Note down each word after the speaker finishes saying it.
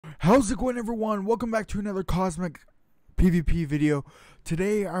How's it going, everyone? Welcome back to another Cosmic PvP video.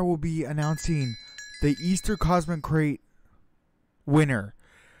 Today I will be announcing the Easter Cosmic Crate winner.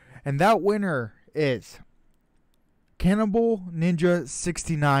 And that winner is Cannibal Ninja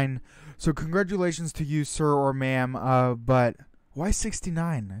 69. So congratulations to you, sir or ma'am. But why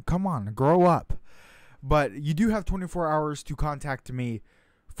 69? Come on, grow up. But you do have 24 hours to contact me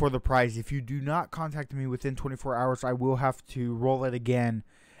for the prize. If you do not contact me within 24 hours, I will have to roll it again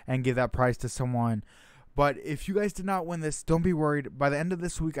and give that prize to someone. But if you guys did not win this, don't be worried. By the end of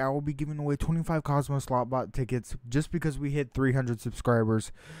this week, I will be giving away 25 Cosmo Slotbot tickets just because we hit 300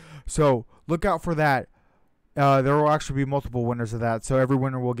 subscribers. So look out for that. There will actually be multiple winners of that. So every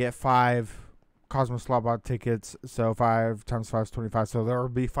winner will get 5 Cosmo Slotbot tickets. So 5 times 5 is 25. So there will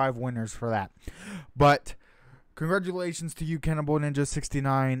be 5 winners for that. But congratulations to you, Cannibal Ninja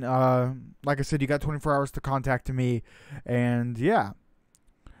 69. Like I said, you got 24 hours to contact me. And yeah.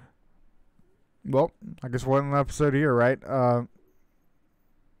 Well, I guess we'll end the episode here, right?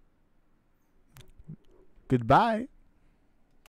 Goodbye.